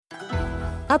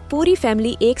अब पूरी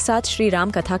फैमिली एक साथ श्री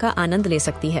राम कथा का आनंद ले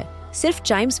सकती है सिर्फ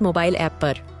चाइम्स मोबाइल ऐप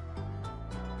पर।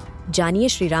 जानिए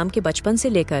श्री राम के बचपन से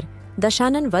लेकर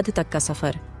दशानन वध तक का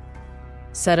सफर।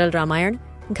 सरल रामायण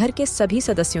घर के सभी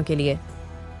सदस्यों के लिए।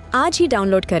 आज ही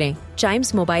डाउनलोड करें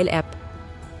चाइम्स मोबाइल ऐप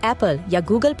एप्पल या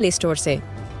गूगल प्ले स्टोर से।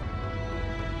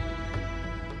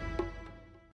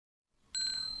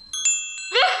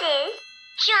 This is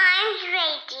Chimes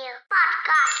Radio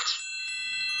Podcast.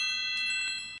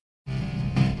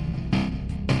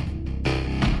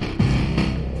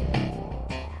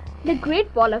 The Great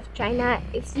Wall of China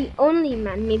is the only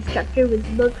man-made structure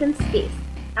visible from space.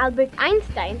 Albert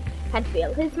Einstein had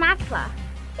failed his math class.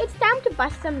 It's time to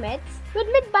bust some myths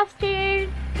with Mythbusters!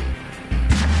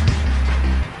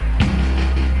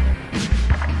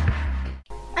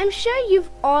 I'm sure you've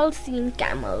all seen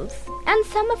camels, and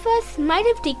some of us might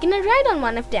have taken a ride on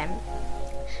one of them.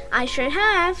 I sure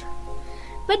have.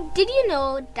 But did you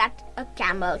know that a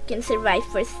camel can survive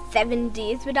for 7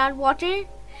 days without water?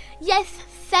 Yes,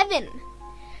 7.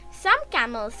 Some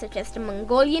camels, such as the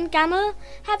Mongolian camel,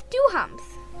 have 2 humps.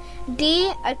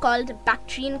 They are called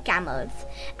Bactrian camels,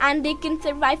 and they can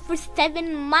survive for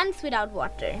 7 months without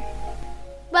water.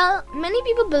 Well, many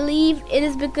people believe it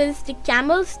is because the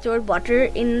camels store water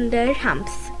in their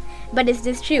humps. But is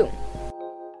this true?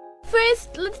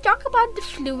 First, let's talk about the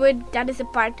fluid that is a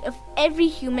part of every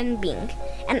human being,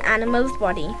 an animal's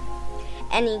body.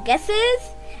 Any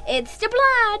guesses? It's the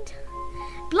blood!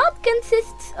 Blood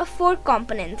consists of 4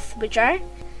 components, which are: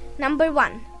 number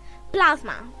 1,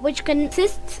 plasma, which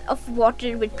consists of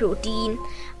water with protein,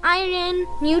 iron,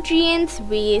 nutrients,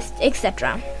 waste,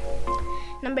 etc.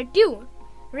 Number 2,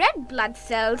 red blood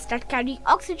cells that carry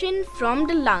oxygen from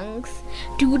the lungs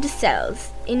to the cells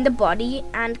in the body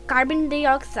and carbon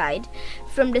dioxide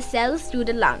from the cells to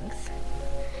the lungs.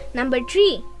 Number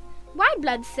 3, white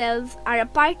blood cells are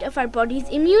a part of our body's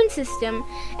immune system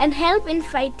and help in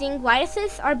fighting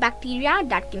viruses or bacteria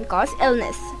that can cause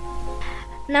illness.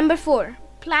 Number 4,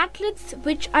 platelets,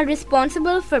 which are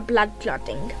responsible for blood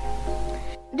clotting.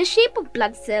 The shape of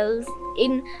blood cells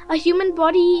in a human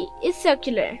body is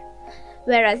circular,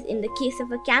 whereas in the case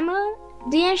of a camel,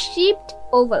 they are shaped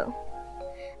oval.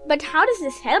 But how does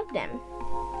this help them?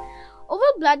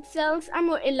 Oval blood cells are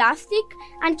more elastic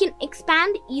and can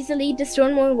expand easily to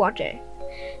store more water.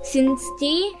 Since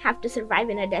they have to survive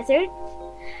in a desert,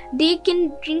 they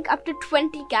can drink up to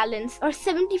 20 gallons or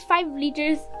 75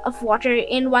 liters of water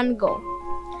in one go.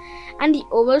 And the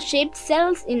oval-shaped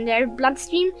cells in their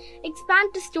bloodstream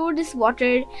expand to store this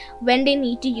water when they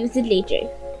need to use it later.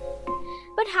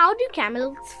 But how do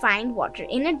camels find water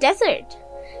in a desert?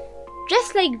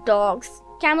 Just like dogs,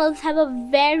 camels have a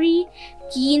very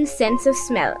keen sense of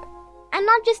smell. And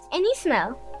not just any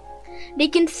smell. They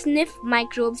can sniff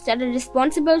microbes that are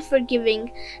responsible for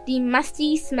giving the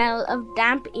musty smell of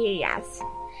damp areas.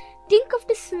 Think of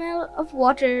the smell of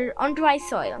water on dry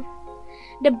soil.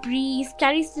 The breeze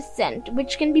carries the scent,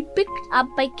 which can be picked up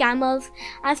by camels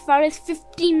as far as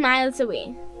 50 miles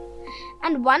away.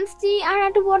 And once they are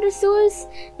at a water source,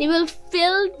 they will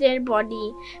fill their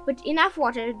body with enough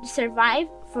water to survive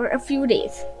for a few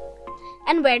days.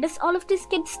 And where does all of this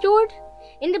get stored?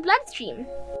 In the bloodstream.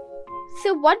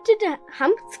 So what do the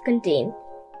humps contain?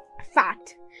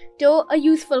 Fat, though a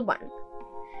useful one.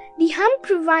 The hump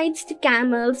provides the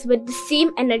camels with the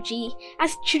same energy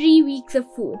as 3 weeks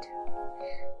of food.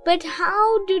 But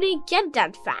how do they get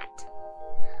that fat?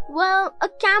 Well, a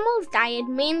camel's diet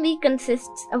mainly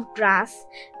consists of grass,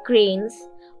 grains,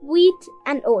 wheat,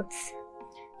 and oats.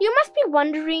 You must be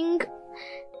wondering,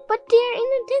 but they're in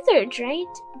a desert,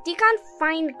 right? They can't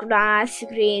find grass,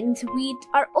 grains, wheat,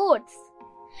 or oats.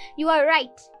 You are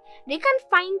right. They can't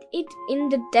find it in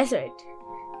the desert.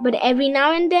 But every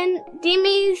now and then, they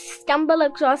may stumble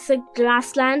across a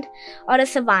grassland or a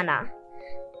savanna.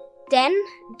 Then,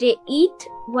 they eat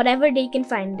whatever they can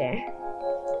find there.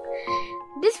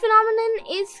 This phenomenon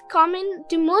is common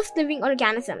to most living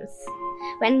organisms.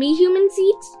 When we humans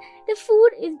eat, the food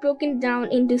is broken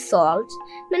down into salt,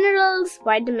 minerals,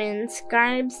 vitamins,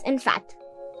 carbs, and fat.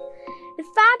 The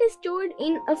fat is stored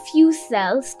in a few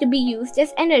cells to be used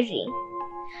as energy.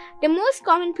 The most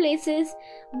common places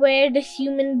where the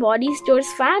human body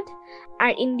stores fat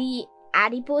are in the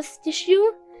adipose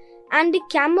tissue, and the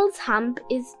camel's hump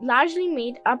is largely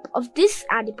made up of this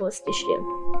adipose tissue.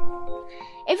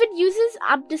 If it uses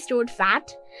up the stored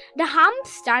fat, the hump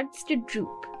starts to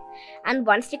droop, and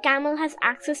once the camel has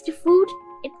access to food,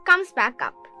 it comes back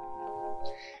up.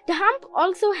 The hump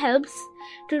also helps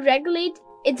to regulate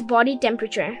its body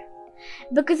temperature.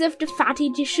 Because of the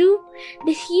fatty tissue,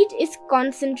 the heat is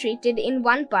concentrated in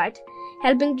one part,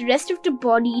 helping the rest of the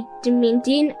body to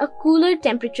maintain a cooler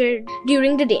temperature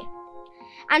during the day.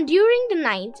 And during the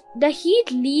night, the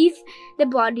heat leaves the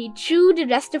body through the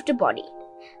rest of the body,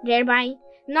 thereby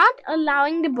not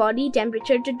allowing the body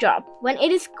temperature to drop when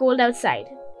it is cold outside.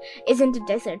 Isn't the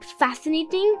desert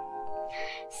fascinating?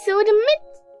 So the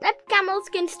myth that camels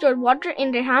can store water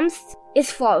in their humps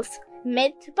is false.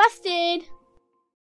 Myth busted!